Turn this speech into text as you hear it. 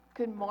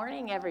Good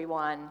morning,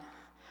 everyone.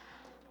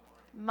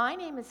 My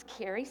name is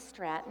Carrie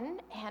Stratton,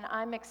 and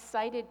I'm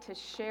excited to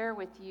share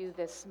with you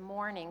this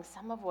morning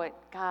some of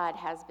what God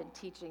has been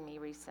teaching me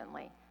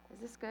recently. Is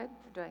this good?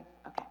 We're doing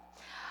okay.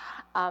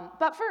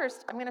 But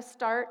first, I'm going to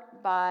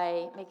start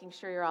by making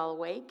sure you're all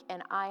awake,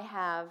 and I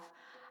have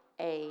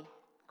a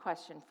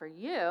question for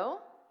you.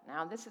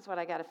 Now, this is what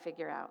I got to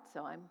figure out.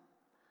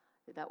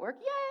 Did that work?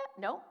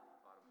 Yeah. No.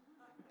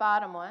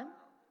 Bottom one.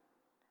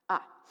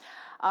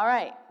 All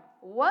right.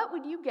 What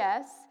would you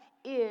guess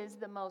is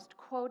the most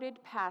quoted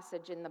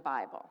passage in the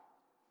Bible?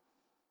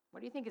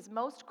 What do you think is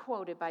most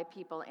quoted by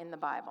people in the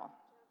Bible?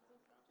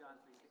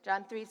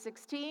 John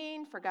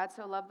 3:16, for God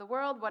so loved the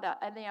world. What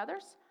any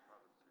others?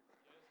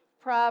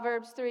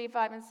 Proverbs 3,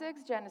 5, and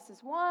 6, Genesis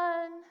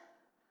 1,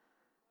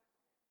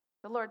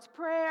 the Lord's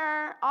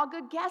Prayer, all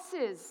good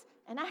guesses.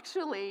 And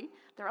actually,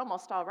 they're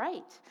almost all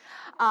right.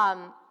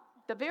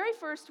 The very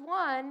first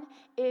one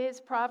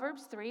is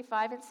Proverbs 3,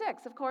 5, and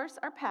 6. Of course,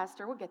 our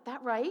pastor will get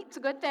that right. It's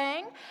a good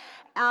thing.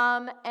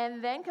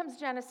 And then comes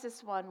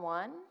Genesis 1,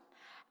 1.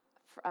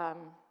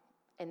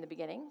 In the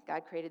beginning,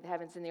 God created the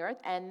heavens and the earth.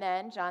 And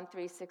then John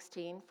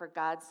 3:16, for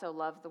God so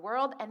loved the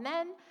world. And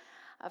then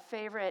a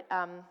favorite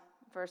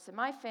verse in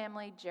my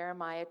family,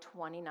 Jeremiah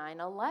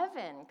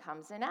 29:11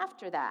 comes in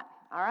after that.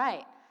 All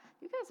right.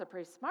 You guys are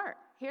pretty smart.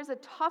 Here's a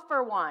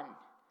tougher one.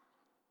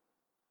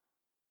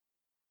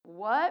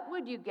 What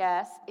would you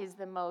guess is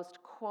the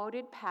most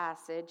quoted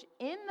passage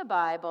in the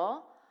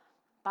Bible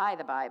by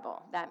the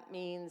Bible? That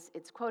means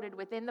it's quoted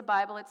within the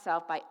Bible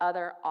itself by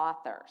other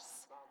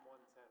authors. Psalm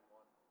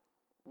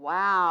 110:1.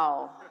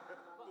 Wow.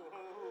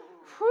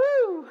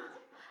 Whew.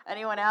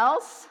 Anyone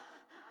else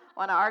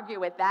want to argue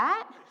with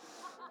that?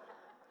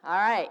 All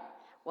right.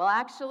 Well,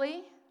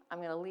 actually, I'm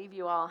going to leave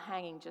you all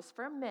hanging just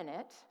for a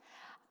minute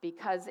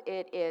because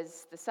it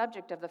is the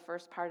subject of the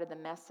first part of the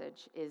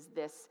message is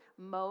this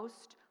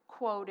most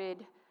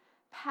quoted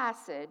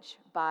passage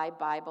by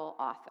Bible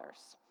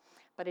authors.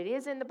 But it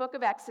is in the book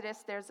of Exodus.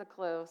 There's a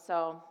clue.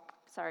 So,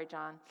 sorry,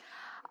 John.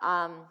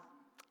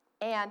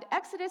 And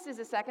Exodus is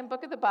the second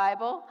book of the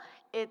Bible.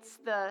 It's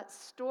the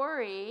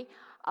story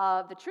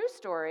of the true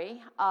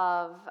story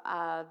of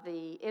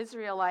the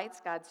Israelites,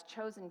 God's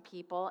chosen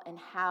people, and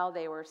how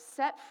they were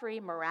set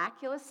free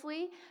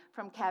miraculously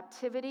from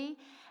captivity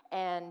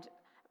and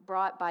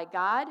brought by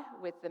God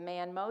with the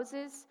man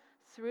Moses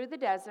through the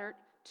desert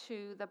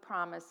to the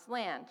promised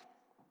land.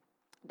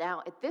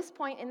 Now, at this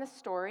point in the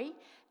story,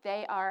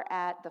 they are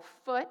at the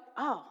foot.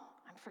 Oh,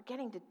 I'm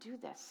forgetting to do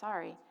this.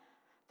 Sorry.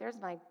 There's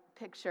my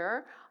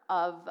picture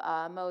of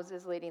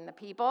Moses leading the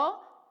people.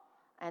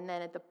 And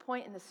then at the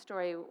point in the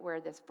story where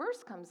this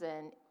verse comes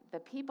in, the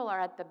people are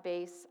at the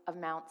base of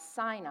Mount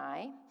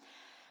Sinai.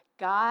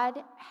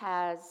 God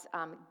has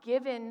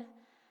given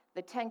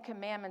the Ten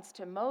Commandments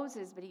to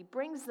Moses, but he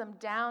brings them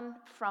down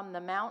from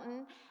the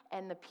mountain,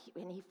 and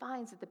he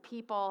finds that the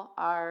people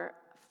are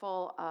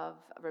full of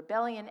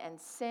rebellion and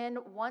sin.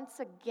 Once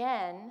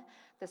again,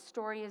 the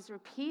story is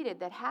repeated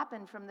that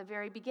happened from the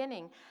very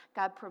beginning.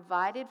 God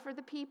provided for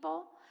the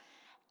people.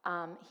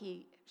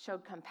 He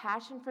showed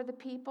compassion for the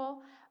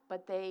people,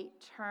 but they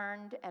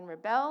turned and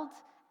rebelled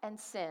and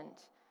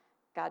sinned.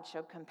 God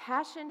showed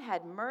compassion,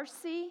 had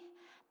mercy.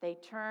 They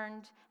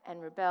turned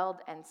and rebelled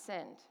and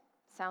sinned.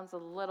 Sounds a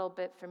little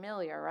bit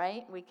familiar,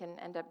 right? We can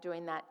end up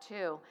doing that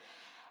too.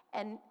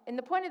 And in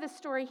the point of the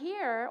story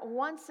here,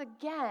 once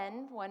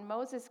again, when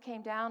Moses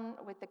came down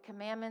with the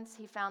commandments,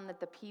 he found that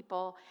the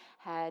people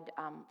had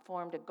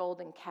formed a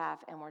golden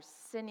calf and were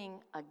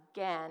sinning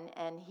again.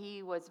 And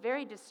he was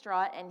very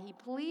distraught, and he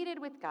pleaded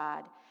with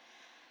God.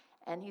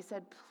 And he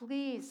said,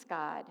 please,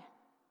 God,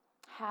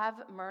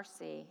 have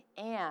mercy.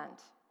 And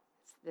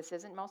this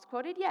isn't most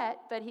quoted yet,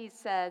 but he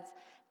says,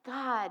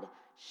 God,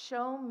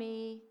 show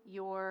me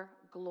your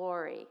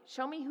glory.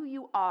 Show me who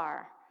you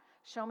are.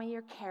 Show me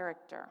your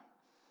character.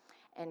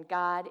 And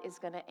God is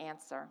going to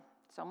answer.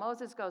 So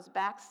Moses goes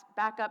back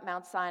up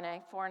Mount Sinai,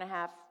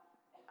 4.5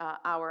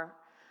 hour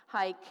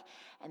hike.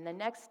 And the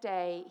next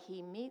day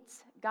he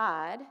meets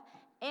God.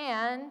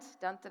 And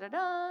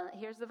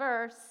here's the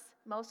verse,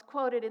 most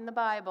quoted in the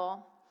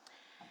Bible.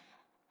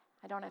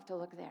 I don't have to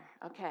look there.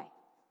 Okay.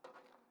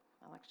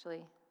 I'll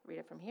actually read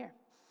it from here.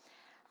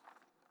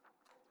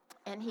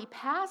 And he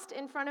passed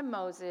in front of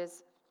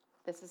Moses.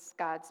 This is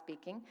God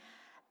speaking.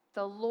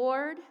 The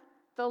Lord,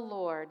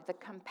 the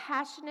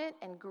compassionate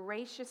and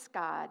gracious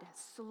God,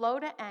 slow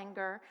to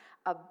anger,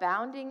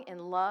 abounding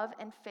in love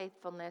and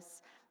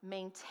faithfulness,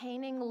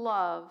 maintaining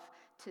love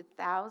to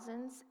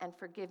thousands, and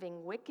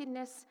forgiving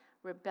wickedness,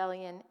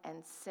 rebellion,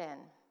 and sin.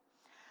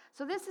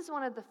 So this is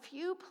one of the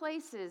few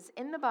places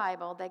in the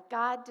Bible that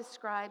God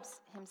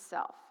describes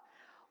himself,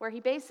 where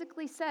he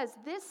basically says,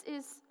 this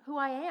is who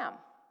I am.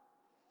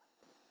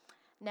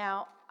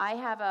 Now, I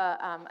have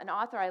an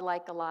author I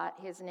like a lot.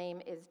 His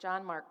name is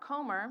John Mark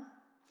Comer,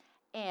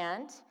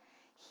 and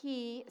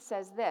he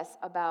says this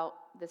about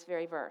this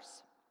very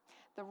verse.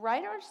 The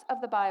writers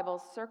of the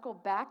Bible circle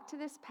back to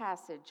this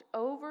passage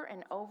over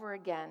and over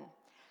again,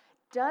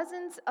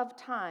 Dozens of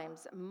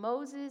times,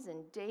 Moses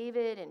and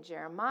David and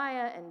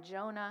Jeremiah and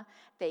Jonah,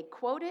 they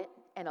quote it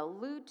and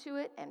allude to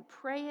it and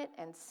pray it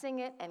and sing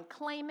it and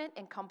claim it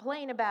and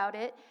complain about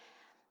it.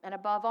 And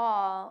above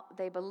all,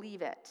 they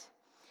believe it.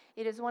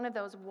 It is one of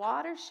those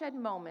watershed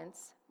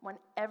moments when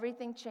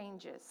everything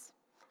changes.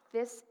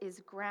 This is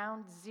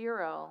ground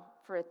zero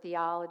for a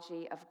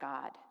theology of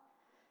God.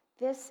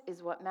 This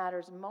is what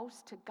matters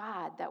most to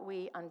God that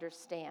we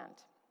understand.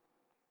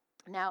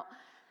 Now,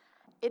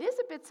 it is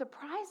a bit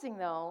surprising,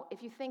 though,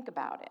 if you think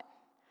about it,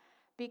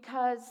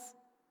 because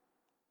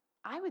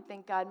I would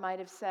think God might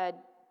have said,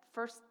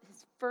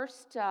 his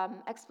first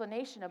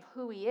explanation of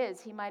who he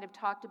is, he might have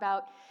talked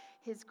about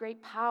his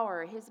great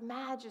power, his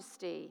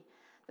majesty,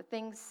 the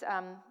things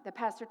that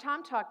Pastor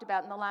Tom talked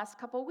about in the last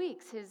couple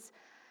weeks,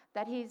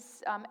 that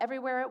he's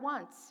everywhere at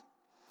once.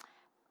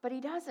 But he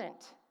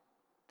doesn't.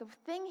 The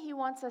thing he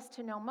wants us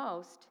to know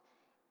most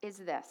is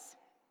this.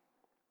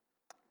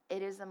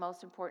 It is the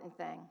most important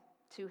thing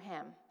to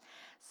him.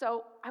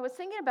 So I was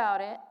thinking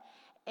about it,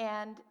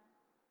 and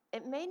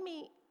it made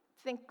me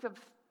think of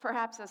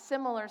perhaps a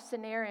similar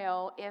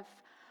scenario if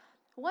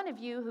one of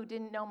you who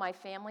didn't know my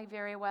family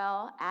very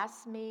well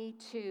asked me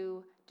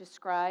to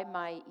describe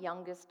my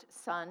youngest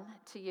son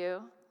to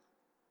you.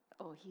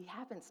 Oh, he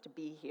happens to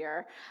be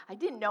here. I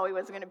didn't know he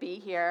was going to be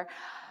here.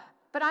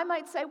 But I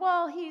might say,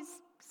 well, he's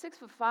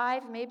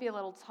 6'5", maybe a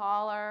little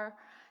taller,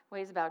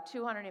 weighs about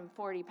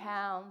 240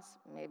 pounds,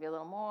 maybe a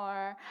little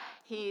more.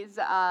 He's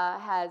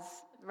has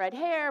red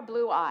hair,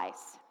 blue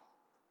eyes.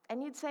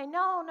 And you'd say,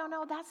 no,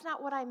 that's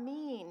not what I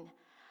mean.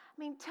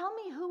 I mean, tell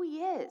me who he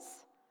is.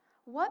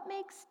 What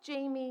makes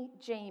Jamie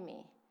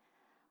Jamie?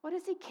 What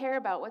does he care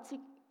about? What's he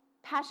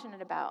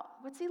passionate about?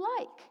 What's he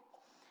like?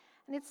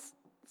 And it's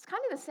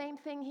kind of the same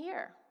thing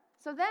here.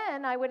 So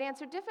then I would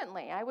answer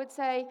differently. I would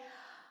say,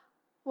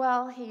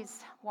 well,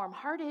 he's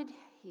warm-hearted,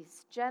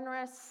 he's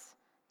generous,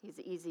 he's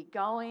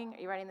easygoing.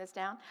 Are you writing this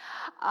down?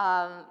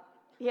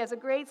 He has a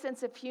great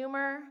sense of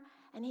humor,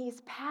 and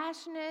he's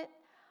passionate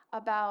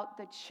about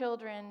the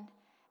children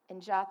in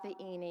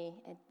Jathaini,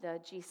 in the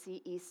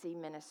GCEC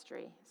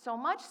ministry. So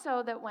much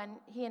so that when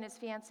he and his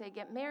fiancée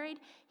get married,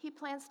 he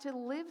plans to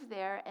live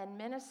there and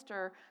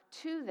minister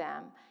to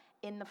them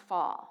in the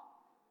fall.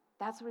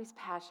 That's what he's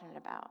passionate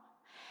about.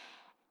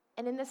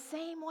 And in the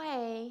same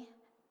way,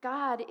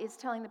 God is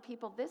telling the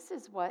people, this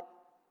is what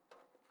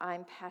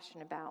I'm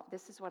passionate about.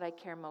 This is what I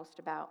care most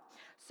about.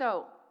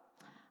 So,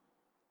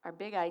 our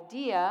big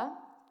idea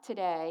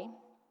today,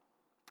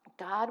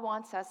 God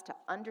wants us to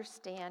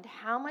understand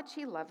how much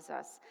he loves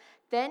us.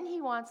 Then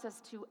he wants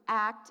us to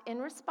act in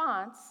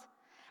response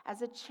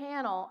as a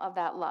channel of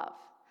that love,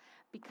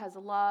 because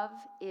love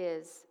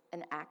is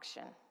an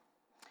action,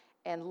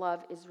 and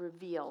love is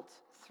revealed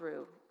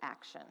through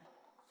action.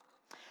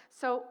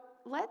 So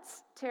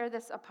let's tear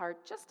this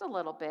apart just a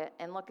little bit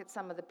and look at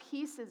some of the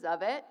pieces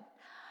of it.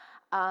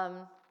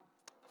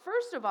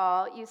 First of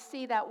all, you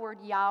see that word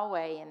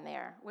Yahweh in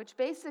there, which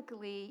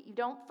basically you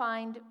don't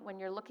find when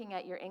you're looking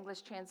at your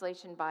English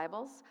translation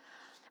Bibles,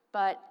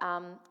 but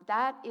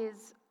that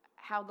is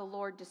how the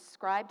Lord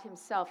described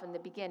himself in the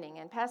beginning.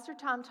 And Pastor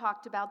Tom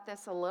talked about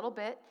this a little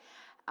bit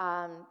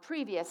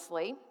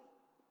previously.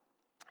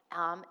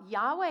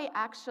 Yahweh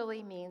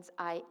actually means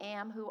I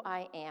am who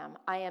I am.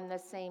 I am the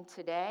same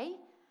today,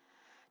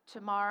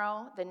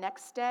 tomorrow, the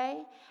next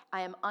day.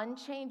 I am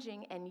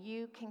unchanging, and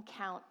you can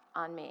count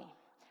on me.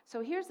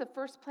 So here's the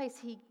first place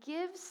he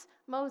gives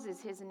Moses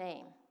his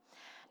name.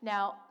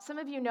 Now, some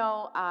of you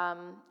know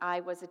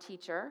I was a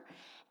teacher,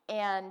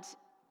 and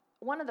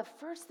one of the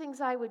first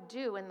things I would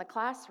do in the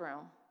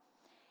classroom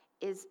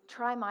is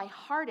try my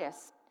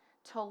hardest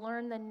to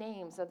learn the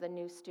names of the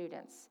new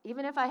students,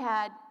 even if I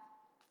had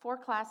 4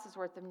 classes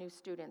worth of new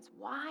students.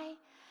 Why?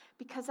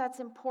 Because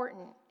that's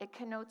important. It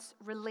connotes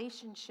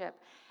relationship,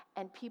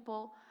 and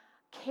people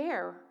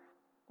care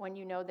when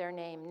you know their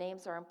name.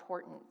 Names are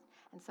important.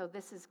 And so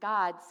this is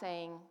God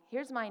saying,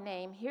 here's my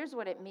name, here's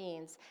what it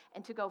means,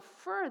 and to go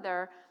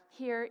further,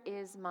 here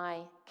is my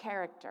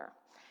character.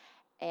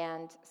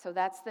 And so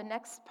that's the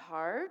next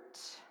part.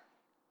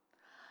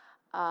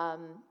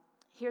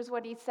 Here's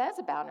what he says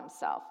about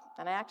himself.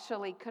 And I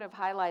actually could have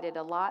highlighted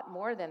a lot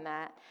more than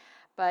that,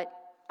 but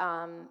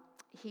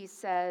he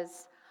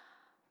says,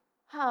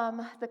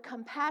 the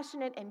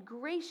compassionate and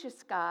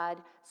gracious God,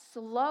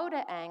 slow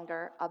to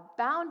anger,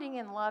 abounding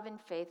in love and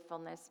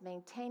faithfulness,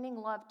 maintaining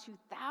love to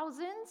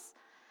thousands,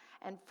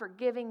 and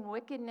forgiving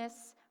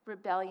wickedness,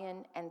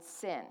 rebellion, and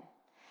sin.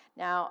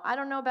 Now, I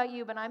don't know about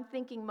you, but I'm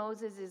thinking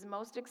Moses is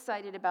most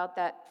excited about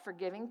that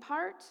forgiving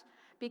part,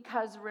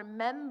 because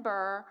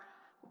remember,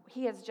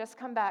 he has just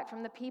come back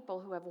from the people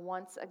who have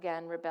once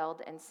again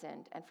rebelled and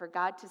sinned. And for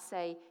God to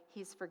say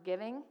he's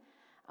forgiving,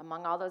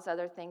 among all those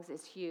other things,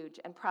 is huge.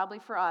 And probably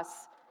for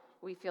us,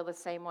 we feel the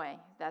same way.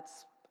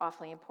 That's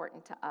awfully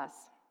important to us.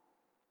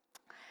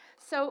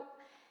 So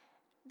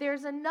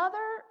there's another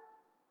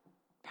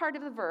part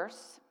of the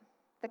verse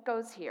that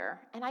goes here,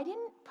 and I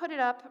didn't put it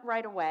up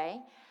right away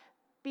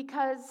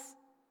because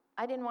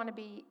I didn't want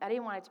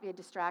it to be a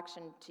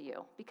distraction to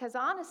you, because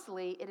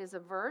honestly, it is a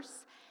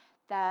verse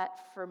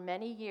that for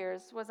many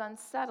years was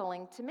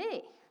unsettling to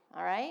me,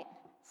 all right?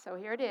 So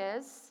here it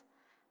is.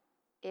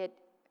 It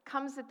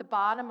comes at the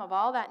bottom of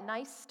all that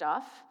nice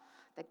stuff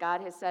that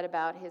God has said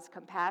about his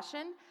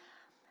compassion.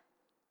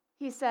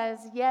 He says,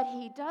 "Yet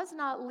he does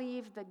not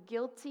leave the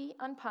guilty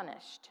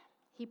unpunished.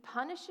 He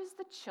punishes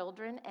the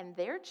children and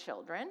their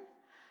children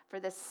for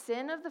the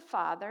sin of the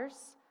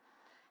fathers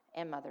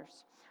and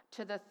mothers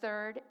to the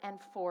third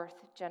and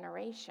fourth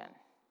generation."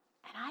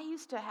 And I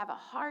used to have a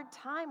hard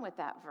time with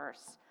that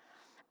verse.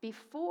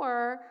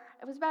 Before,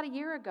 it was about a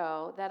year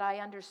ago that I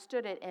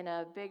understood it in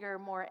a bigger,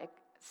 more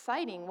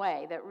exciting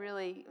way that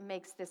really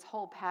makes this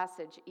whole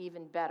passage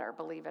even better,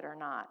 believe it or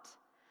not.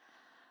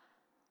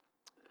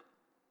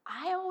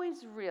 I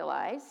always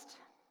realized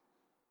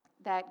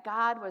that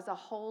God was a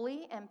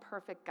holy and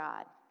perfect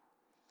God.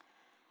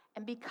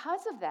 And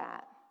because of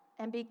that,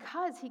 and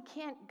because he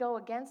can't go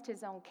against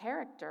his own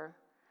character,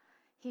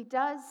 he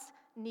does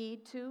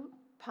need to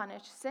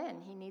punish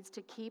sin. He needs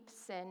to keep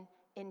sin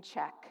in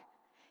check.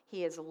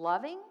 He is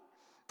loving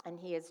and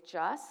he is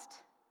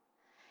just,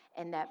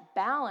 and that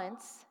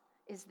balance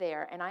is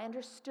there. And I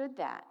understood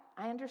that.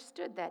 I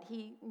understood that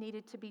he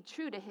needed to be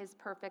true to his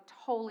perfect,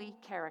 holy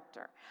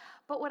character.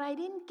 But what I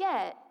didn't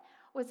get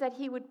was that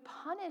he would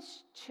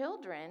punish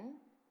children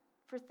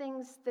for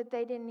things that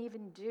they didn't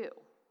even do.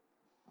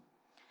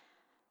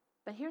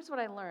 But here's what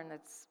I learned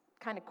that's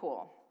kind of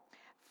cool.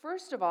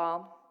 First of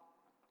all,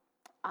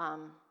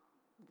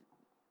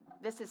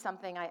 this is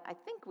something I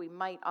think we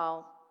might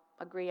all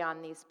agree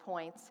on these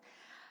points,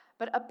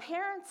 but a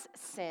parent's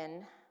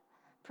sin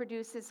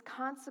produces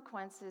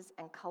consequences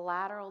and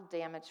collateral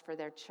damage for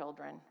their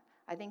children.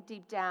 I think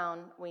deep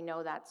down we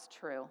know that's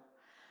true.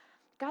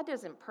 God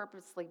doesn't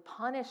purposely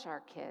punish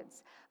our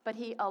kids, but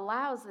he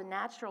allows the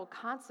natural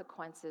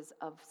consequences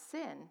of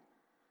sin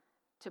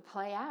to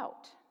play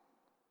out.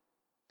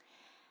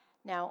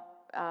 Now,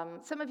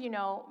 some of you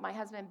know my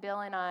husband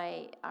Bill and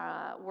I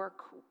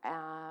work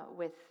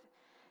with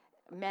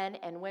men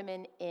and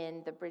women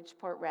in the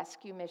Bridgeport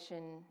Rescue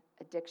Mission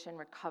Addiction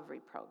Recovery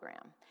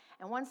Program.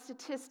 And one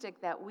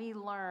statistic that we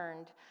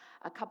learned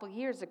a couple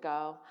years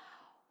ago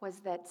was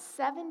that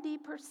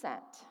 70%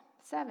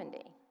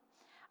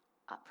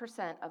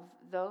 of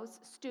those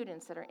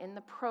students that are in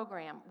the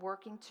program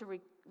working to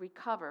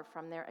recover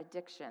from their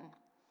addiction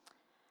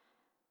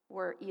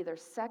were either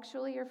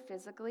sexually or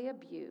physically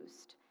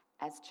abused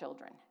as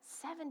children.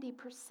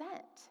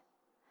 70%.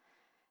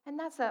 And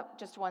that's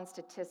just one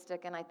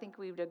statistic, and I think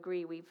we would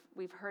agree,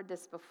 we've heard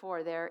this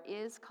before. There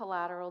is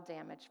collateral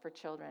damage for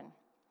children.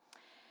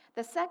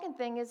 The second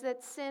thing is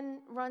that sin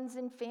runs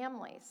in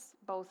families,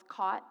 both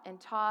caught and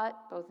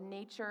taught, both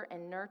nature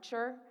and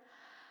nurture.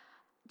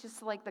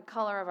 Just like the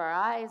color of our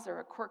eyes or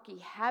a quirky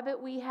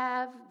habit we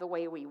have, the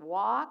way we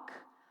walk,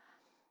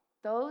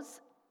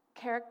 those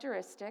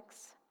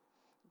characteristics,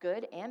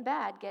 good and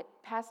bad, get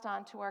passed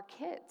on to our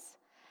kids.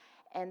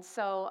 And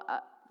so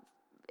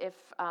if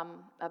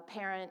a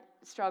parent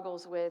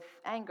struggles with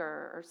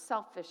anger or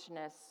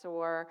selfishness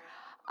or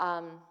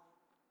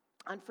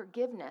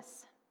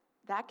unforgiveness,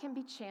 that can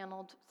be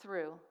channeled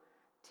through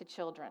to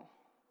children.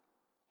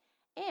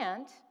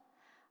 And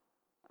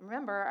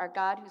remember, our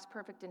God who's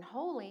perfect and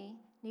holy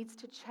needs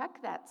to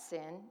check that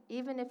sin,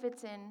 even if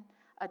it's in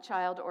a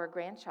child or a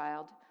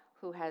grandchild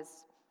who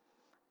has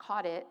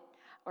caught it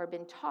or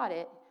been taught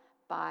it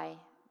by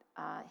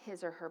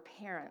his or her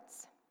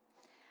parents.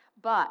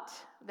 But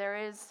there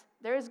is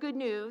good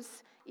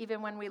news,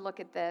 even when we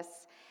look at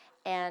this,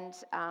 and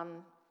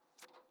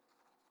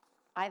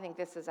I think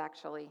this is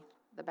actually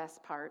the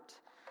best part,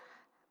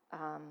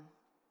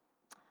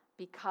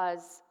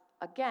 because,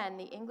 again,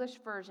 the English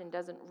version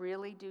doesn't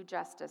really do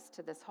justice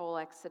to this whole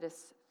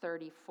Exodus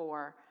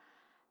 34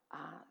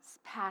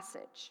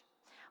 passage.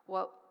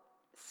 What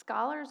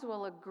scholars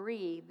will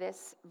agree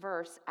this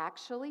verse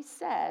actually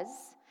says,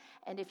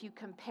 and if you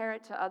compare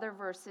it to other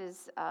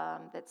verses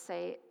that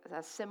say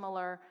a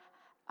similar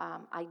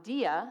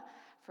idea,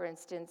 for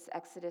instance,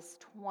 Exodus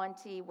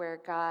 20, where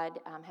God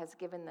has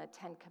given the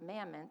Ten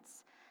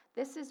Commandments,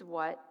 this is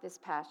what this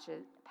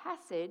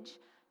passage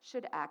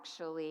should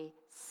actually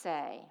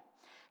say.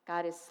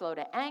 God is slow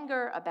to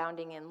anger,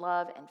 abounding in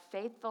love and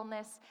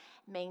faithfulness,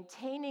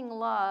 maintaining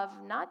love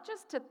not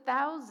just to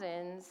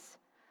thousands,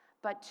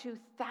 but to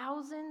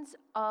thousands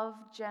of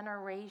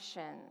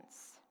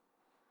generations.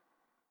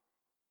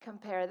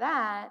 Compare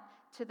that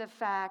to the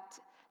fact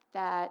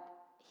that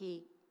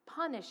he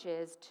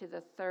punishes to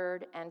the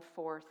third and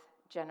fourth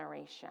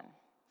generation.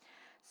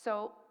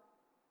 So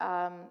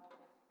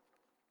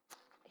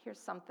here's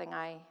something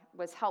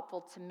was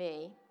helpful to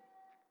me.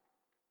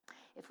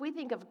 If we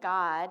think of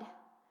God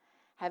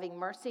having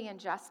mercy and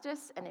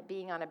justice and it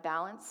being on a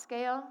balanced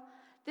scale,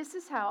 this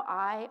is how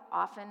I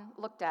often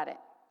looked at it.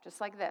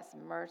 Just like this,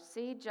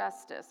 mercy,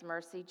 justice,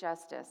 mercy,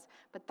 justice.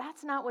 But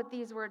that's not what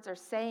these words are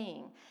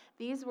saying.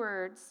 These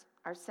words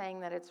are saying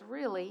that it's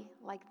really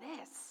like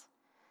this.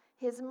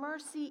 His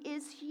mercy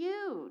is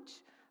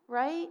huge,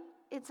 right?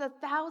 it's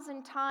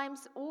 1,000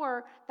 times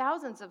or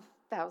thousands of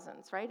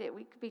thousands, right?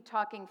 We could be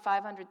talking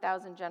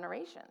 500,000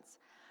 generations.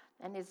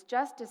 And his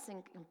justice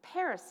in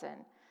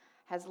comparison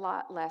has a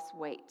lot less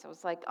weight. So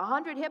it's like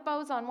 100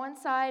 hippos on one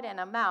side and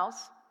a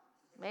mouse,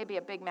 maybe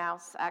a big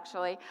mouse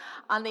actually,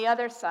 on the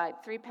other side.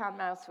 3-pound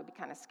mouse would be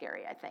kind of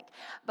scary, I think.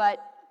 But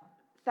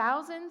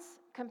thousands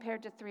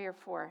compared to 3 or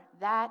 4,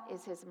 that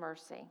is his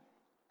mercy.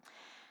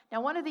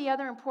 Now, one of the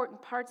other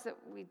important parts that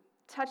we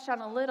touched on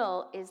a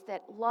little is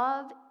that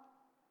love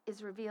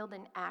is revealed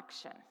in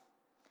action.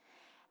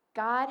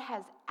 God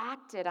has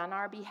acted on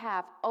our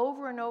behalf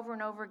over and over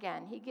and over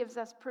again. He gives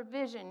us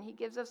provision. He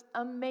gives us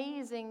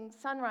amazing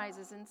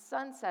sunrises and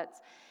sunsets.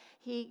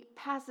 He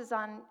passes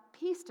on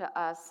peace to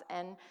us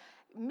and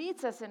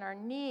meets us in our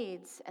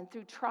needs, and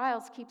through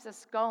trials keeps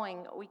us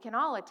going. We can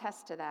all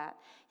attest to that.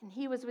 And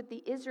he was with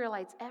the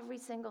Israelites every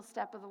single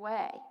step of the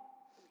way.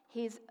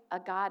 He's a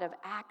God of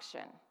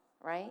action,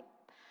 right?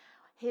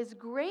 His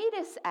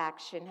greatest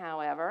action,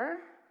 however,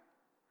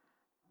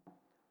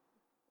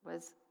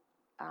 was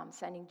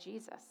sending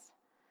Jesus,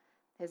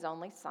 his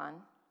only son,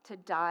 to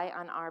die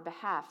on our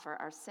behalf for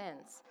our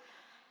sins.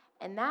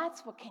 And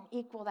that's what can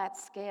equal that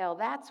scale.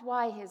 That's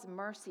why his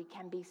mercy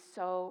can be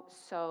so,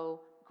 so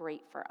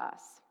great for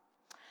us.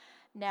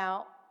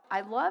 Now,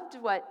 I loved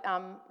what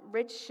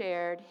Rich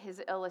shared, his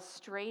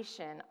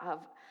illustration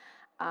of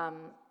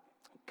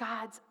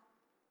God's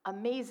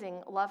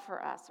amazing love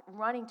for us,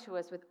 running to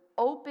us with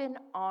open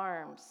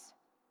arms.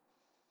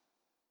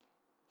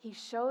 He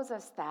shows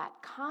us that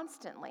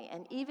constantly,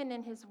 and even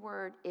in his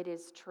word, it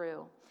is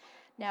true.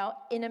 Now,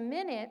 in a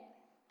minute,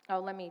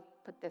 let me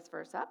put this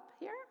verse up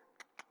here.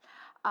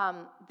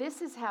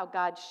 This is how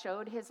God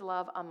showed his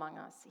love among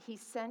us. He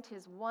sent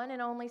his one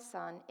and only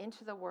Son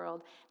into the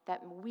world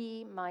that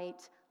we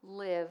might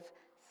live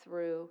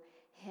through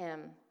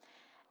him.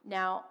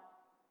 Now,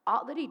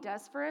 all that he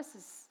does for us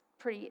is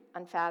pretty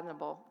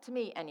unfathomable, to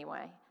me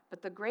anyway.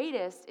 But the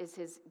greatest is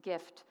his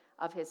gift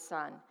of his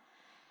Son.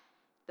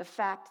 The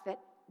fact that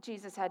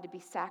Jesus had to be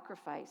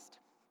sacrificed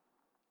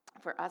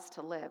for us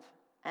to live.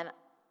 And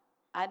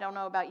I don't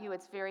know about you,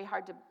 it's very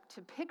hard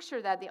to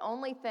picture that. The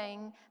only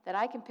thing that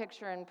I can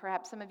picture, and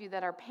perhaps some of you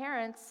that are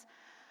parents,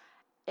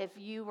 if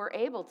you were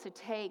able to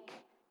take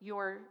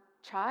your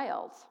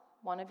child,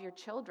 one of your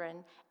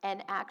children,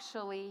 and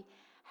actually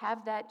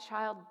have that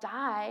child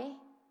die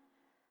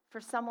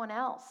for someone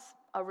else,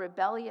 a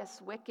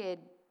rebellious, wicked,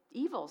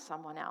 evil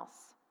someone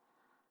else.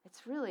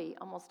 It's really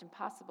almost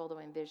impossible to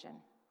envision.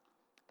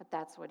 But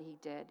that's what he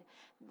did.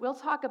 We'll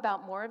talk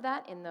about more of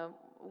that in the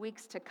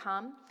weeks to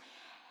come.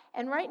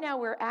 And right now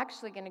we're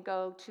actually going to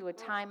go to a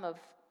time of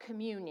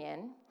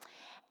communion.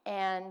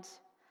 And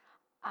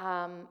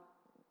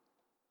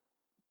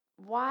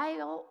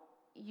while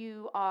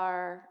you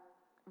are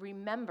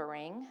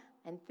remembering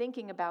and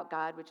thinking about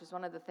God, which is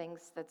one of the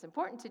things that's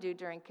important to do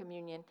during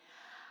communion,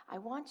 I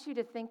want you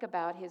to think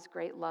about his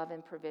great love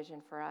and provision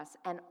for us,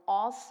 and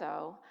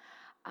also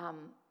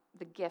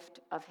the gift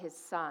of his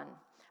Son.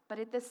 But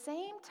at the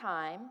same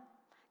time,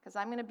 because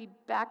I'm going to be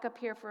back up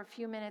here for a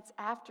few minutes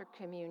after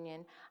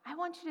communion, I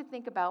want you to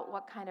think about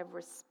what kind of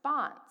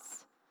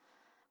response,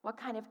 what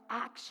kind of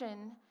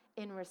action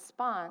in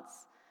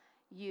response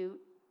you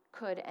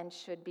could and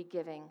should be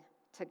giving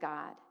to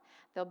God.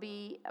 There'll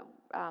be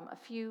a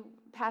few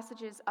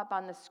passages up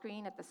on the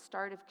screen at the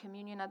start of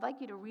communion. I'd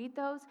like you to read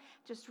those.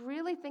 Just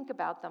really think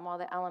about them while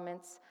the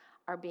elements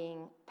are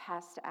being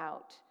passed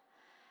out.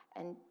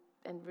 And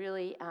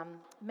really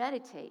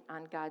meditate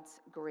on God's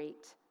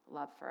great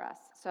love for us.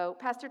 So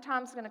Pastor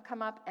Tom's going to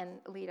come up and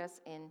lead us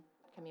in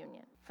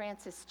communion.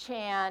 Francis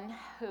Chan,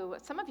 who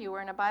some of you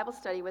were in a Bible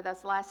study with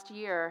us last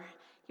year,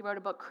 he wrote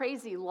a book,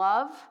 Crazy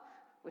Love,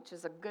 which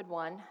is a good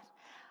one,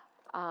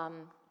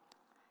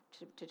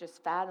 to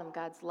just fathom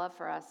God's love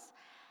for us.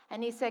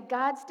 And he said,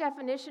 God's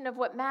definition of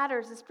what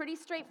matters is pretty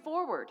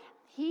straightforward.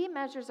 He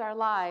measures our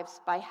lives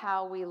by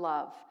how we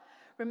love.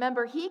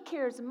 Remember, he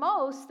cares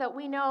most that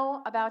we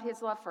know about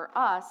his love for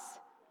us,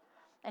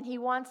 and he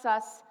wants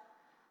us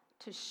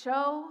to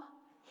show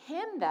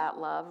him that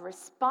love,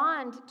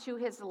 respond to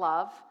his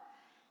love,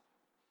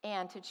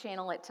 and to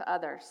channel it to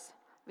others.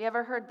 Have you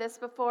ever heard this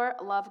before?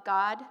 Love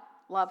God,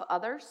 love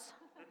others.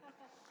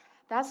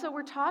 That's what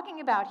we're talking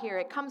about here.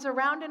 It comes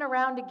around and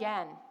around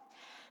again.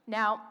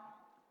 Now,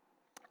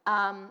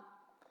 I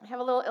have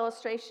a little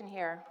illustration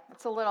here.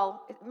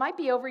 It might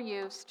be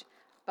overused,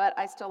 but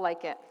I still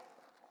like it.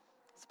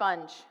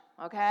 Sponge,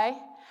 okay?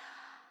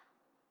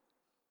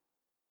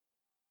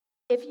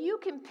 If you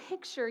can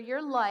picture your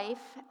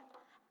life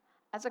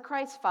as a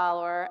Christ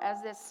follower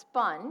as this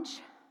sponge,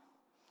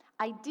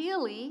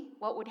 ideally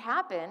what would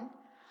happen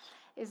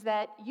is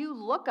that you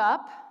look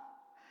up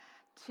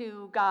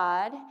to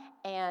God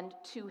and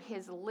to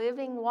his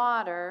living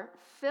water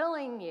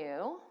filling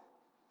you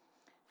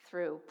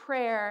through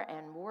prayer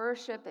and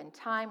worship and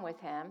time with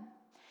him,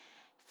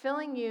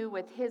 filling you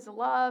with his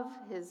love,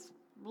 his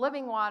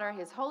living water,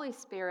 his Holy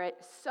Spirit,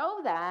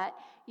 so that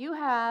you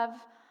have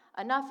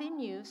enough in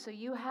you, so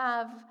you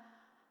have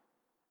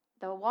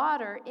the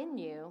water in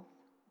you,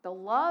 the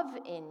love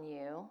in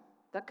you,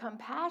 the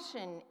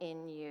compassion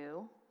in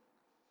you,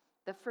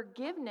 the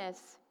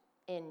forgiveness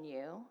in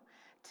you,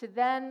 to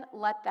then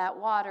let that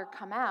water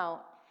come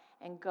out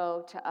and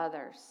go to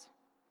others.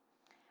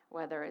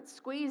 Whether it's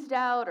squeezed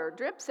out or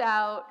drips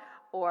out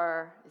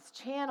or is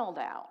channeled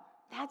out.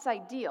 That's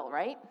ideal,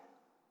 right?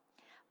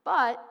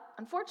 But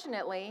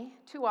unfortunately,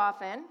 too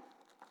often,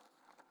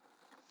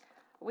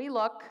 we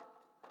look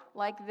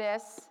like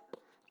this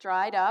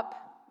dried up,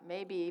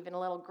 maybe even a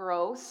little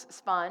gross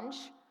sponge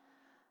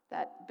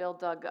that Bill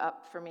dug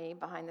up for me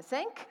behind the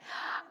sink.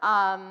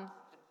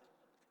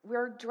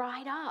 We're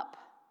dried up.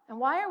 And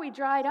why are we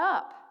dried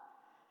up?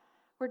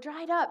 We're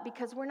dried up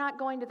because we're not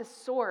going to the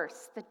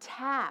source, the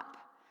tap,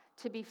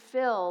 to be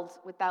filled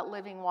with that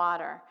living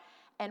water.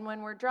 And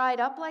when we're dried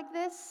up like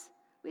this,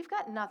 we've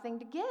got nothing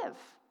to give.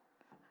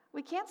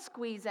 We can't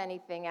squeeze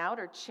anything out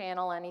or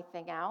channel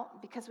anything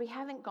out because we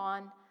haven't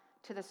gone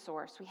to the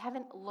source. We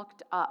haven't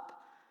looked up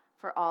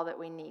for all that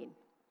we need.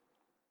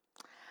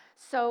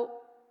 So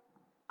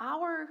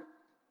our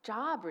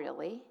job,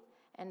 really,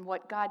 and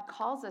what God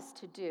calls us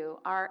to do,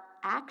 our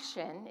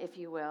action, if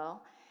you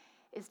will,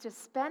 is to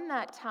spend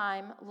that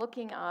time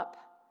looking up,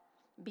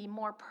 be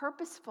more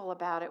purposeful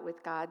about it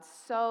with God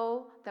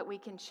so that we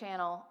can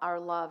channel our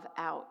love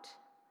out.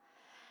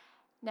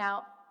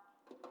 Now,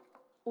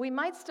 we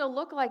might still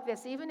look like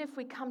this even if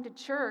we come to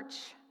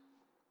church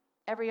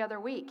every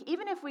other week.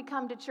 Even if we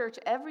come to church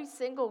every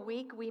single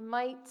week, we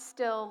might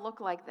still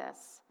look like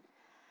this.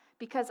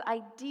 Because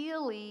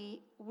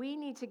ideally, we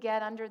need to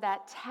get under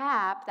that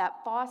tap,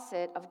 that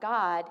faucet of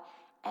God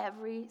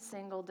every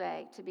single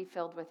day to be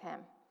filled with Him.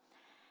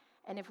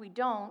 And if we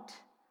don't,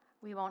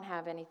 we won't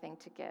have anything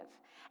to give.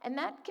 And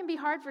that can be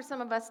hard for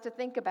some of us to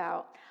think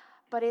about,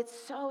 but it's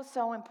so,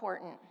 so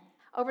important.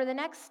 Over the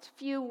next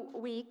few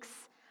weeks,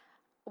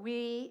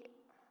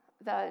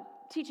 the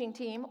teaching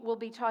team, will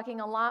be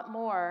talking a lot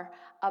more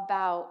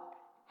about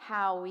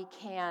how we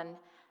can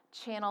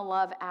channel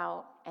love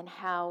out and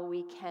how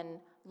we can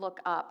look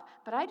up.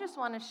 But I just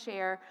want to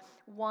share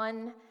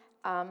one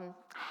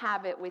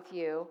habit with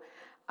you.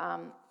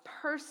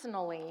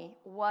 Personally,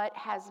 what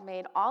has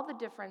made all the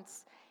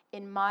difference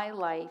in my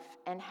life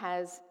and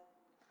has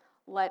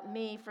let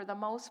me, for the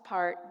most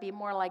part, be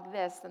more like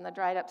this than the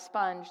dried up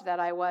sponge that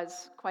I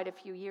was quite a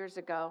few years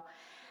ago.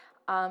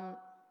 And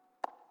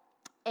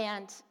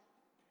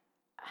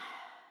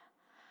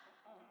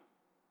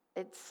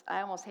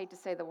I almost hate to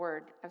say the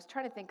word. I was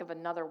trying to think of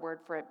another word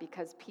for it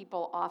because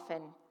people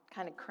often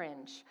kind of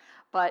cringe.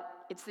 But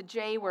it's the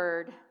J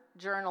word,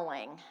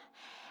 journaling.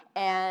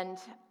 And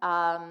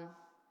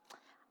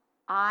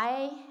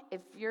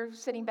if you're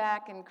sitting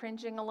back and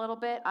cringing a little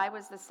bit, I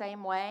was the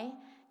same way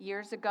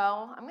years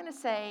ago. I'm going to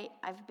say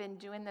I've been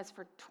doing this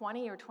for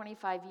 20 or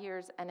 25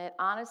 years, and it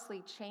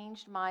honestly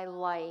changed my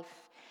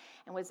life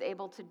and was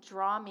able to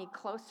draw me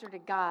closer to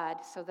God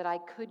so that I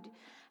could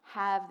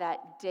have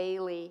that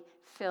daily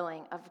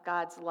filling of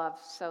God's love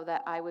so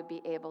that I would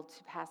be able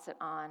to pass it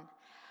on.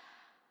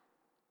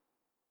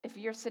 If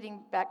you're sitting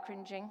back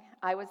cringing,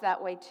 I was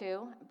that way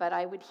too, but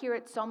I would hear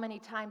it so many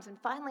times. And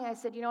finally I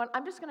said, you know what,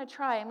 I'm just going to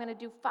try. I'm going to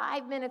do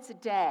 5 minutes a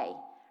day.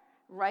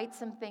 Write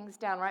some things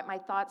down, write my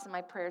thoughts and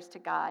my prayers to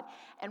God.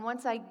 And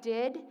once I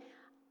did,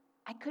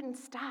 I couldn't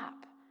stop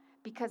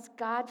because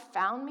God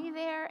found me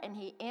there and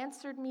He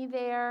answered me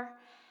there.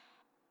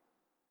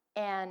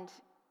 And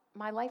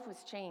my life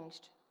was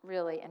changed,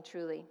 really and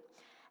truly.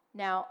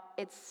 Now,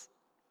 it's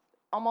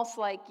almost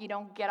like you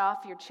don't get off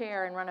your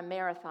chair and run a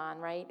marathon,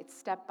 right? It's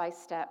step by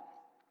step.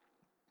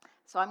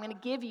 So I'm going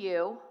to give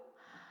you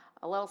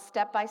a little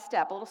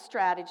step-by-step, a little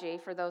strategy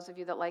for those of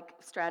you that like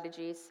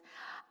strategies.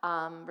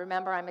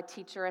 Remember, I'm a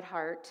teacher at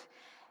heart.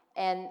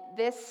 And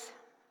this,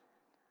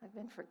 what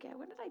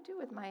did I do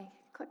with my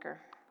clicker?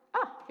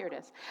 Here it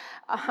is.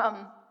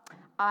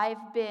 I've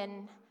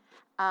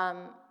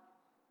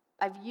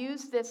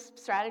used this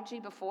strategy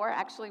before,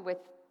 actually with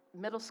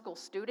middle school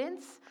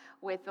students,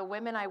 with the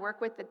women I work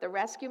with at the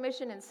rescue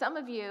mission, and some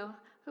of you,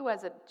 who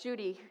was it?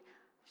 Judy,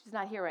 she's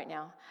not here right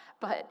now,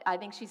 but I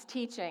think she's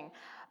teaching.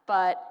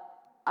 But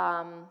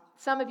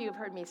some of you have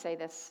heard me say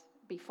this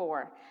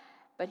before.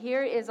 But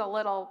here is a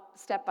little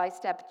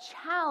step-by-step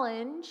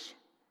challenge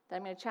that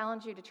I'm going to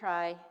challenge you to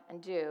try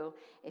and do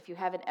if you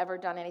haven't ever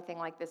done anything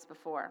like this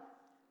before.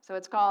 So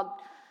it's called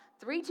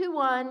 3, 2,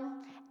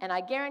 1, and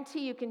I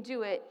guarantee you can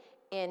do it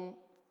in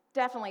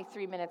definitely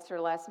 3 minutes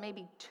or less,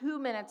 maybe 2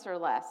 minutes or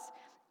less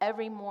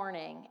every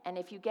morning. And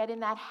if you get in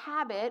that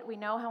habit, we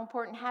know how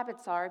important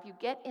habits are. If you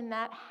get in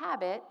that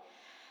habit,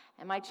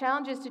 and my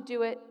challenge is to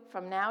do it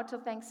from now till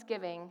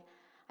Thanksgiving,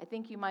 I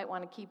think you might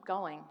want to keep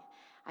going.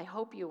 I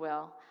hope you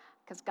will,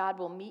 because God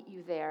will meet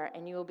you there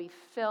and you will be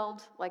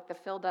filled like the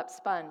filled up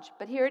sponge.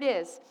 But here it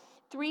is,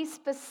 3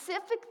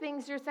 specific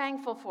things you're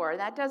thankful for.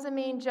 That doesn't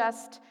mean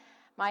just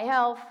my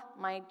health,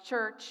 my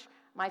church,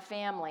 my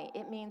family.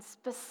 It means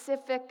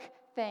specific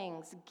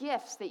things,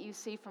 gifts that you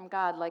see from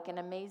God, like an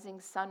amazing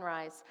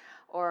sunrise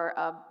or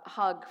a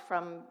hug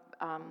from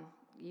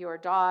your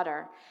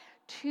daughter.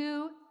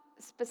 2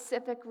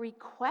 specific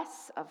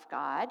requests of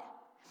God,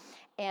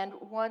 and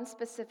 1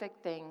 specific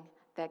thing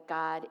that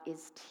God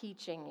is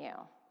teaching you.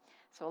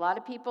 So a lot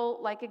of people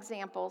like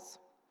examples.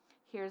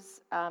 Here's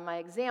my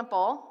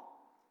example.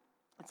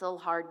 It's a little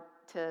hard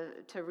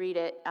to read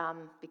it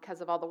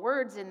because of all the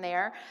words in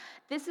there.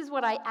 This is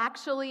what I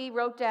actually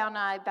wrote down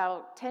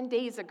about 10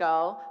 days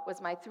ago,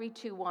 was my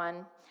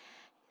 3-2-1.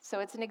 So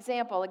it's an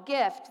example, a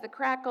gift, the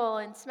crackle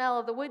and smell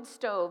of the wood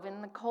stove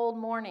in the cold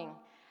morning.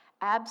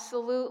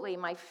 Absolutely.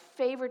 My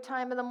favorite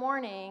time of the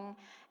morning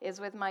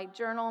is with my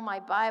journal, my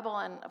Bible,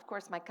 and of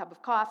course my cup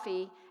of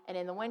coffee. And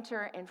in the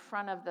winter, in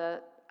front of the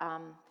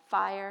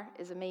fire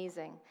is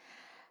amazing.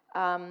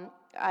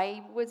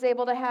 I was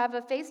able to have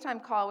a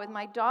FaceTime call with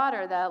my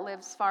daughter that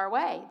lives far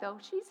away, though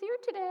she's here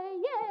today,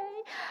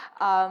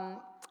 yay!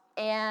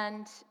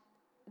 And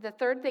the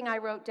third thing I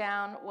wrote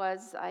down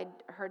was I'd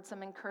heard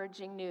some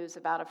encouraging news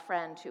about a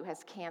friend who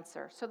has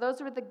cancer. So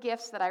those were the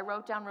gifts that I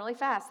wrote down really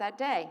fast that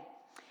day.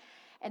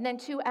 And then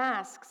 2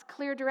 asks,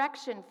 clear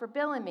direction for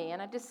Bill and me,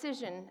 and a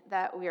decision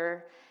that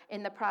we're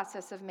in the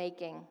process of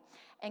making,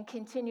 and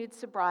continued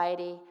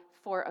sobriety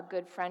for a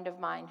good friend of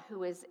mine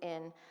who is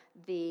in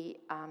the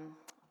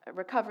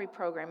recovery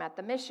program at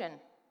the mission.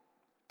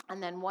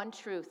 And then 1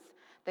 truth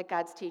that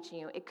God's teaching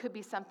you. It could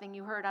be something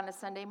you heard on a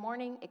Sunday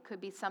morning. It could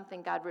be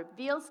something God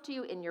reveals to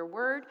you in your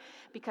word,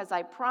 because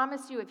I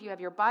promise you, if you have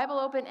your Bible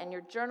open and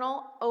your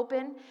journal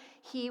open,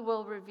 he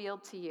will reveal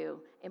to you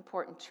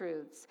important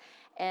truths.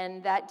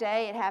 And that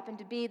day, it happened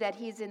to be that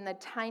he's in the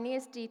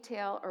tiniest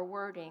detail or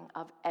wording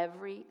of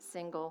every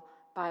single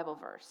Bible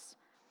verse.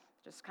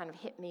 Just kind of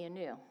hit me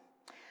anew.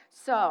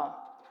 So,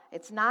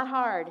 it's not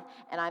hard,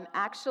 and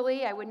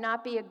I would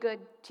not be a good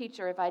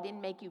teacher if I didn't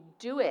make you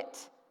do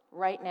it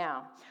right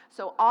now.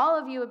 So all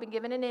of you have been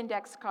given an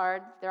index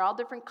card. They're all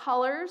different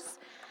colors,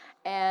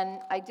 and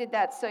I did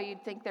that so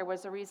you'd think there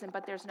was a reason,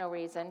 but there's no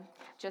reason,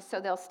 just so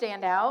they'll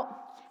stand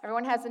out.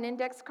 Everyone has an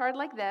index card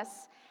like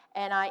this,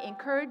 and I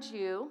encourage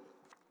you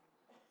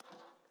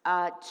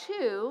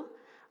to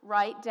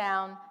write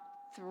down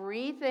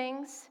 3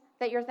 things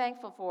that you're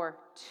thankful for,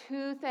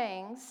 2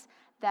 things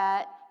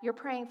that you're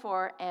praying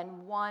for, and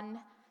 1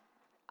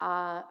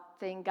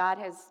 thing God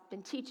has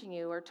been teaching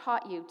you or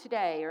taught you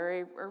today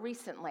or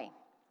recently,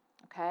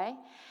 okay?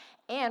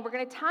 And we're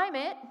going to time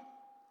it.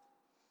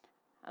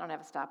 I don't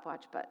have a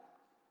stopwatch, but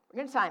we're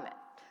going to time it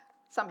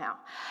somehow.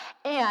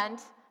 And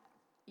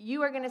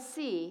you are going to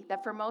see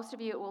that for most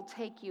of you, it will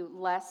take you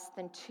less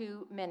than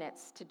 2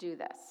 minutes to do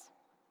this,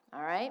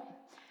 all right?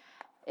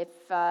 If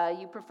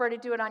you prefer to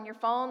do it on your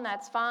phone,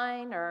 that's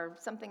fine, or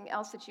something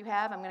else that you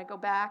have. I'm going to go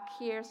back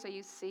here so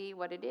you see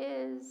what it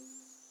is.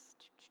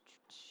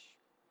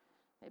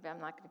 Maybe I'm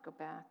not going to go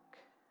back.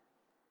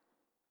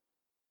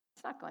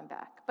 It's not going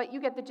back, but you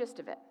get the gist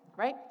of it,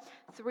 right?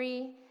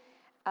 3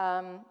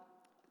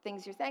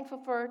 things you're thankful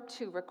for,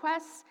 2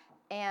 requests,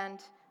 and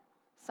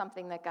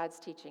something that God's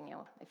teaching you.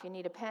 If you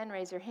need a pen,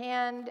 raise your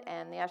hand,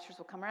 and the ushers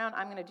will come around.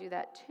 I'm going to do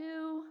that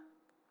too.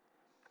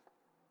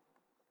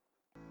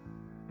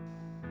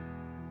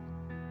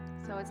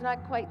 So it's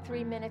not quite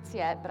 3 minutes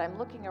yet, but I'm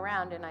looking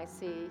around and I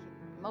see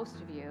most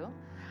of you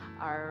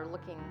are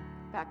looking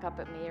back up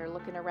at me or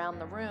looking around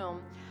the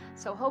room.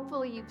 So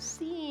hopefully you've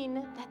seen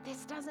that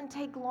this doesn't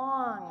take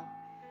long.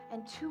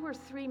 And 2 or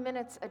 3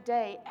 minutes a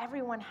day,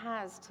 everyone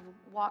has to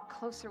walk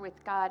closer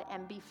with God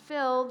and be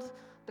filled,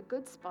 the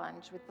good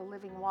sponge, with the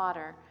living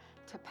water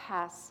to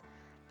pass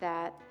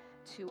that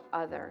to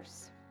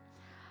others.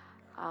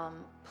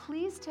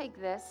 Please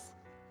take this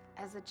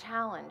as a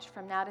challenge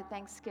from now to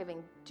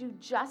Thanksgiving. Do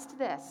just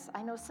this.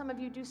 I know some of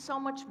you do so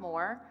much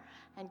more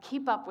and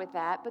keep up with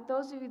that, but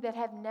those of you that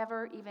have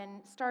never even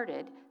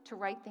started to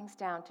write things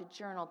down, to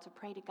journal, to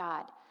pray to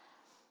God,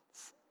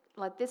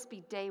 let this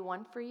be day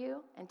 1 for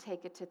you and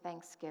take it to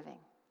Thanksgiving.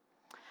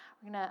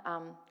 We're going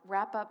to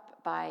wrap up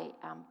by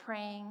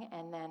praying,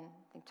 and then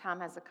I think Tom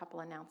has a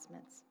couple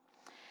announcements.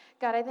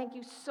 God, I thank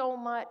you so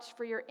much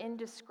for your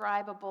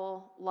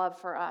indescribable love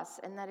for us,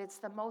 and that it's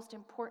the most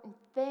important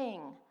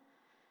thing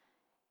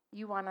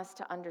you want us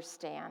to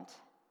understand.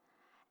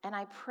 And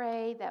I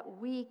pray that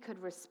we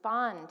could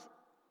respond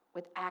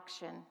with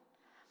action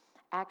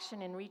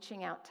in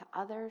reaching out to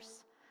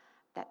others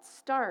that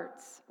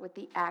starts with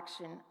the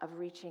action of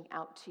reaching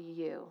out to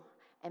you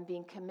and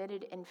being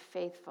committed and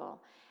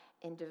faithful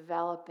in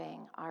developing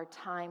our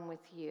time with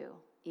you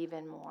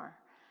even more.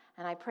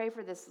 And I pray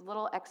for this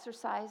little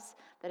exercise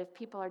that if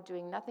people are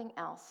doing nothing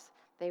else,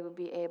 they would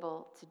be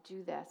able to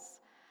do this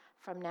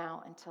from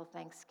now until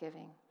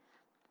Thanksgiving.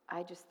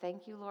 I just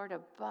thank you, Lord,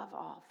 above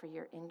all, for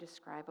your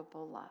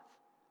indescribable love.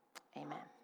 Amen.